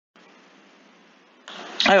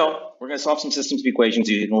Hi all, we're going to solve some systems of equations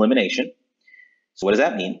using elimination. So what does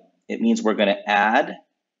that mean? It means we're going to add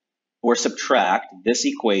or subtract this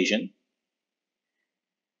equation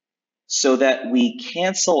so that we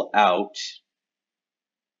cancel out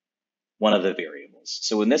one of the variables.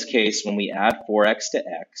 So in this case, when we add 4x to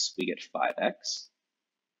x, we get 5x.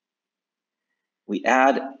 We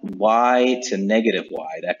add y to negative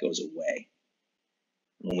y, that goes away.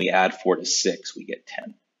 When we add 4 to 6, we get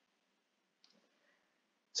 10.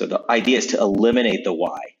 So the idea is to eliminate the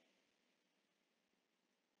y.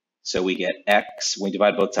 So we get x, when we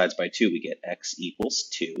divide both sides by 2, we get x equals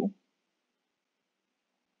 2.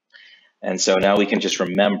 And so now we can just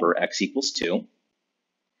remember x equals 2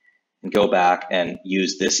 and go back and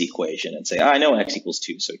use this equation and say, I know x equals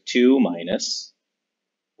 2. So 2 minus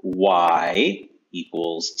y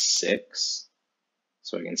equals 6.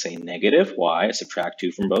 So I can say negative y, subtract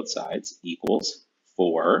 2 from both sides, equals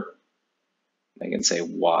 4. I can say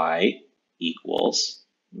y equals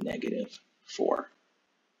negative 4.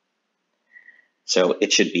 So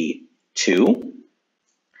it should be 2,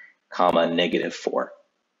 comma, negative 4.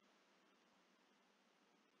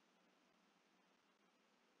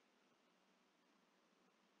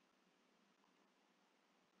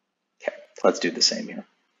 Okay, let's do the same here.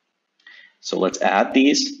 So let's add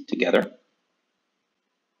these together.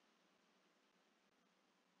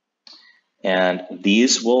 And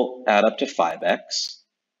these will add up to 5x.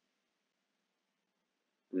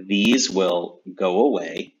 These will go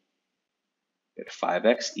away. Get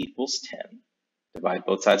 5x equals 10. Divide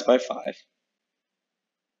both sides by 5.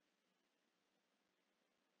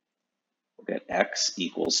 We'll get x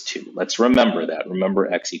equals 2. Let's remember that.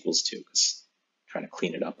 Remember x equals 2, because I'm trying to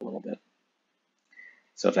clean it up a little bit.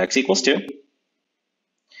 So if x equals 2,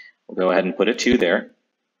 we'll go ahead and put a 2 there.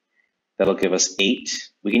 That'll give us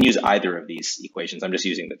 8. We can use either of these equations. I'm just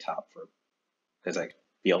using the top because I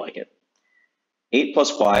feel like it. 8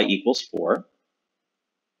 plus y equals 4,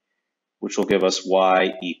 which will give us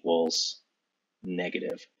y equals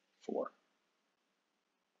negative 4.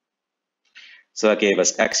 So that gave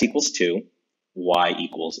us x equals 2, y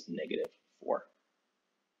equals negative 4.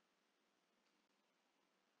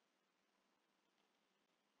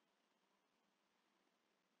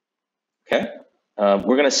 Okay,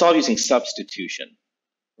 we're going to solve using substitution,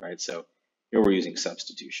 right? So here we're using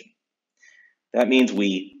substitution. That means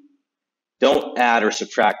we don't add or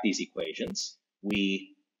subtract these equations.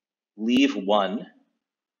 We leave one.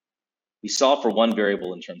 We solve for one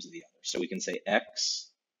variable in terms of the other. So we can say x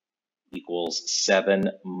equals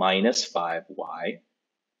 7 minus 5y.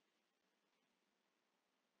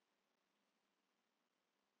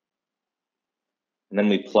 And then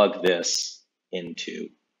we plug this into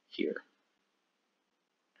here.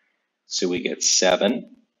 So we get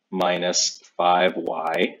 7 minus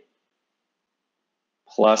 5y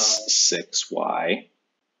plus 6y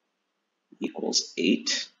equals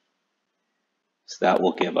 8. So that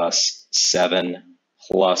will give us 7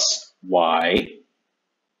 plus y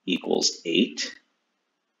equals 8.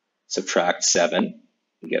 Subtract 7,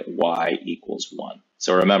 we get y equals 1.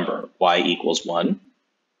 So remember, y equals 1.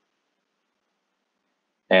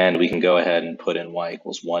 And we can go ahead and put in y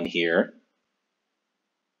equals 1 here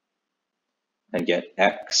and get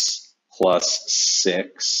x plus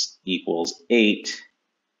 6 equals 8.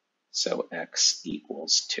 So x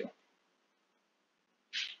equals 2.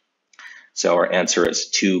 So our answer is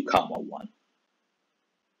 2, 1.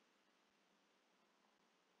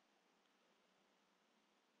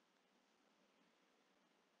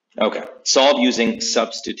 Okay, solve using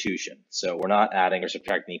substitution. So we're not adding or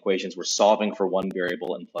subtracting equations. We're solving for one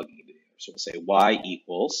variable and plugging it in. So we'll say y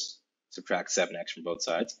equals, subtract 7x from both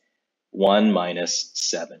sides, 1 minus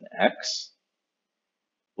 7x.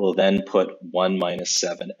 We'll then put 1 minus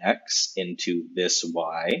 7x into this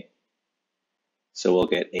y. So we'll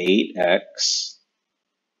get 8x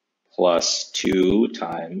plus 2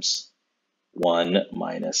 times 1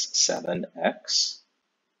 minus 7x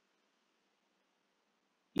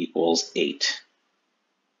equals 8.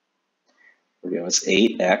 We'll give us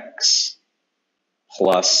 8x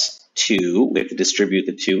plus 2. We have to distribute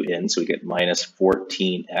the 2 in, so we get minus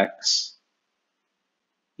 14x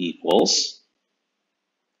equals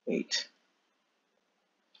 8.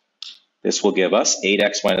 This will give us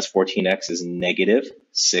 8x minus 14x is negative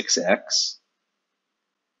 6x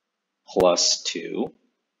plus 2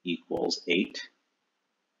 equals 8.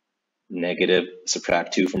 Negative,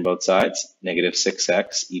 subtract 2 from both sides, negative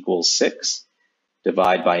 6x equals 6.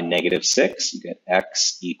 Divide by negative 6, you get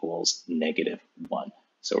x equals negative 1.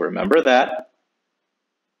 So remember that.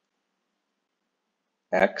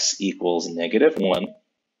 X equals negative 1.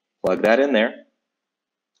 Plug that in there.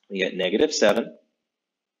 We get negative 7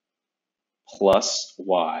 plus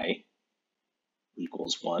y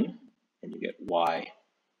equals 1, and you get y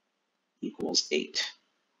equals 8.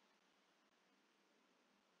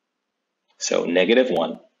 So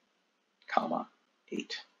 -1, comma,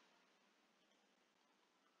 8.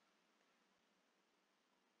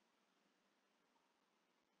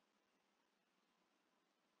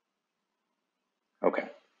 Okay.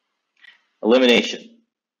 Elimination.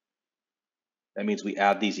 That means we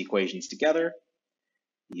add these equations together.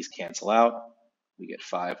 These cancel out. We get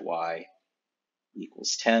 5y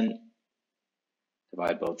equals 10.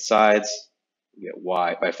 Divide both sides. We get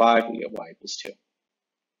y by 5. We get y equals 2.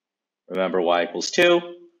 Remember y equals 2.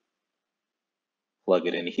 Plug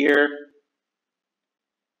it in here.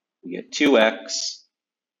 We get 2x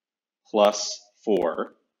plus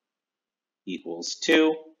 4 equals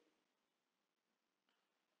 2.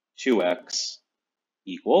 2x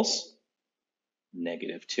equals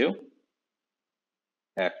 -2.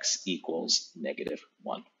 X equals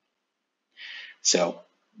 -1. So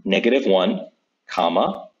 -1,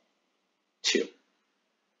 comma, 2.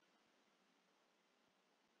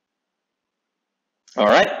 All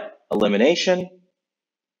right, elimination.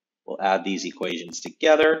 We'll add these equations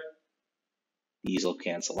together. These will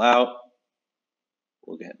cancel out.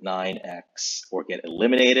 We'll get 9x, or get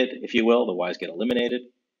eliminated, if you will. The y's get eliminated.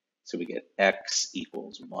 So we get x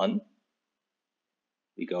equals 1.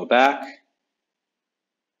 We go back.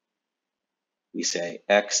 We say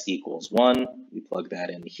x equals 1. We plug that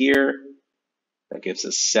in here. That gives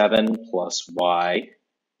us 7 plus y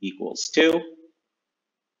equals 2.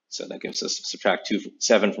 So that gives us, subtract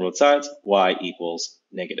 7 from both sides, y equals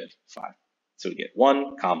 -5. So we get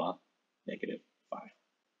 1, comma, -5.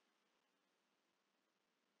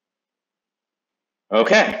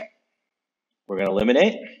 Okay, we're going to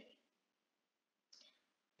eliminate.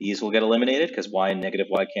 These will get eliminated because y and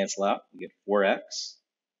 -y cancel out. We get 4x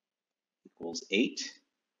equals 8.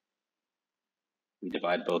 We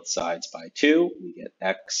divide both sides by 2. We get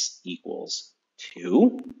x equals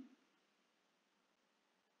 2.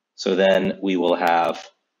 So then we will have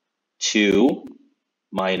 2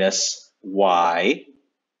 minus y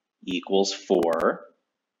equals 4.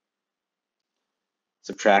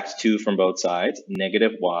 Subtract 2 from both sides.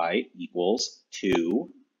 -y equals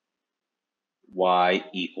 2. Y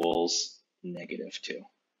equals -2.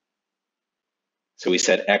 So we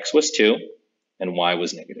said x was 2 and y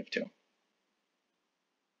was -2.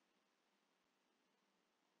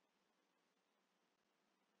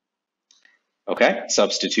 Okay,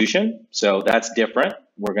 substitution. So that's different.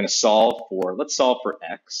 We're going to solve for, let's solve for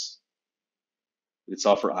x. We could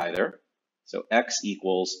solve for either. So x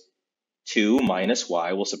equals 2 minus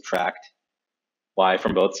y. We'll subtract y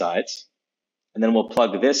from both sides. And then we'll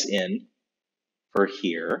plug this in for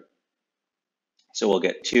here. So we'll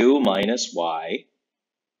get 2 minus y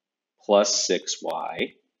plus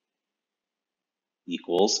 6y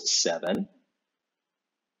equals 7,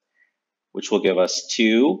 which will give us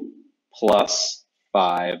 2 plus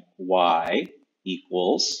 5y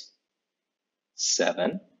equals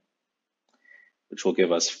 7, which will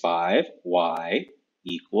give us 5y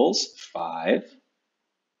equals 5,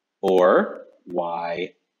 or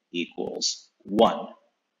y equals 1.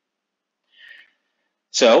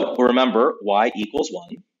 So remember, y equals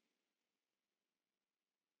 1.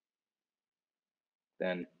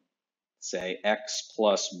 Then say x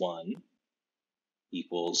plus 1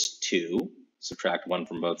 equals 2. Subtract 1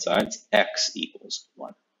 from both sides. X equals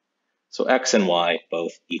 1. So x and y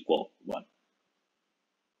both equal 1.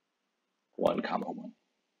 1, comma 1.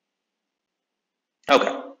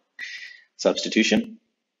 Okay. Substitution.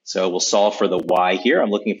 So we'll solve for the y here. I'm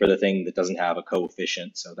looking for the thing that doesn't have a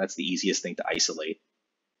coefficient, so that's the easiest thing to isolate.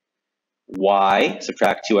 Y,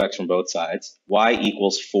 subtract 2x from both sides. Y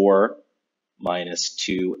equals 4 minus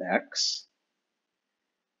 2x.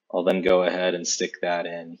 I'll then go ahead and stick that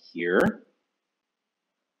in here.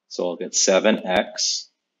 So I'll get 7x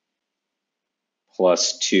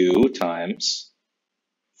plus 2 times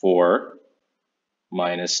 4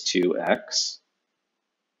 minus 2x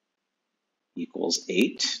equals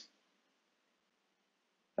 8.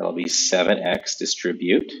 That'll be 7x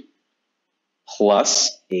distribute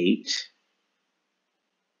plus 8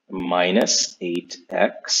 minus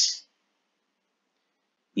 8x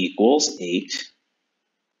equals 8.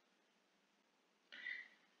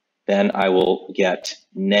 Then I will get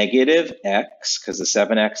negative x, because the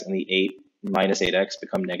 7x and the 8 minus 8x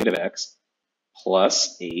become negative x,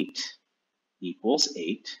 plus 8 equals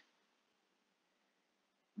 8.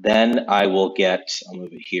 Then I will get, I'll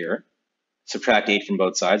move it here, subtract 8 from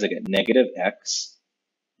both sides. I get negative x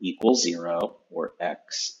equals 0, or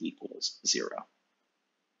x equals 0.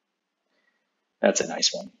 That's a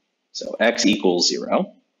nice one. So x equals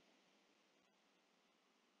 0.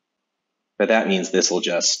 But that means this will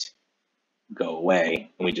just go away,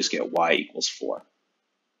 and we just get y equals 4.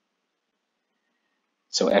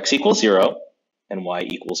 So x equals 0, and y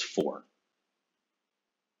equals 4.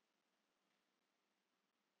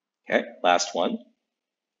 Okay, last one.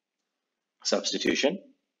 Substitution.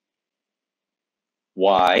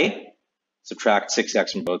 Y, subtract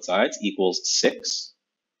 6x from both sides, equals 6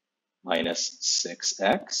 minus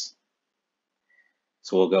 6x.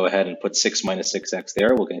 So we'll go ahead and put 6 minus 6x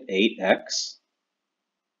there. We'll get 8x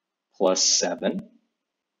plus 7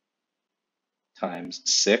 times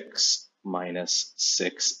 6 minus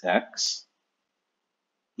 6x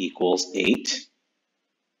equals 8.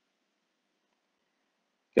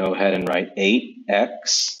 Go ahead and write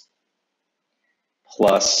 8x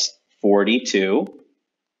plus 42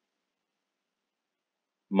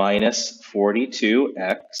 minus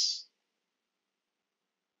 42x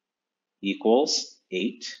equals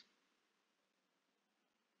 8.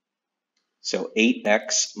 So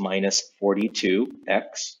 8x minus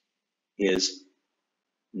 42x is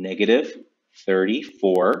negative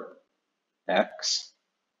 34x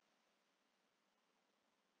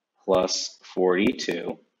plus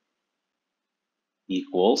 42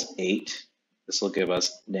 equals 8. This will give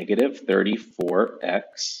us negative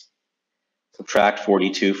 34x. Subtract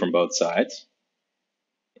 42 from both sides.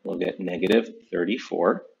 We'll get negative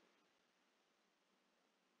 34.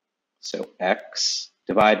 So x,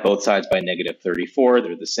 divide both sides by negative 34.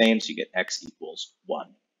 They're the same, so you get x equals 1.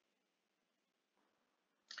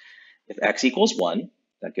 If x equals 1,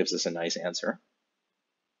 that gives us a nice answer.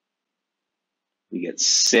 We get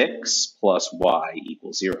 6 plus y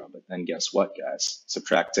equals 0. But then guess what, guys?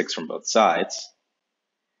 Subtract 6 from both sides,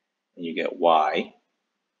 and you get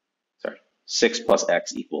 6 plus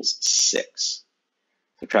x equals 6.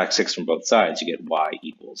 Subtract 6 from both sides, you get y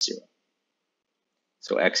equals 0.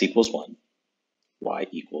 So x equals 1, y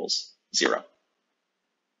equals 0.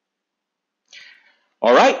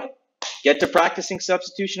 All right, get to practicing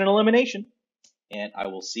substitution and elimination, and I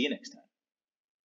will see you next time.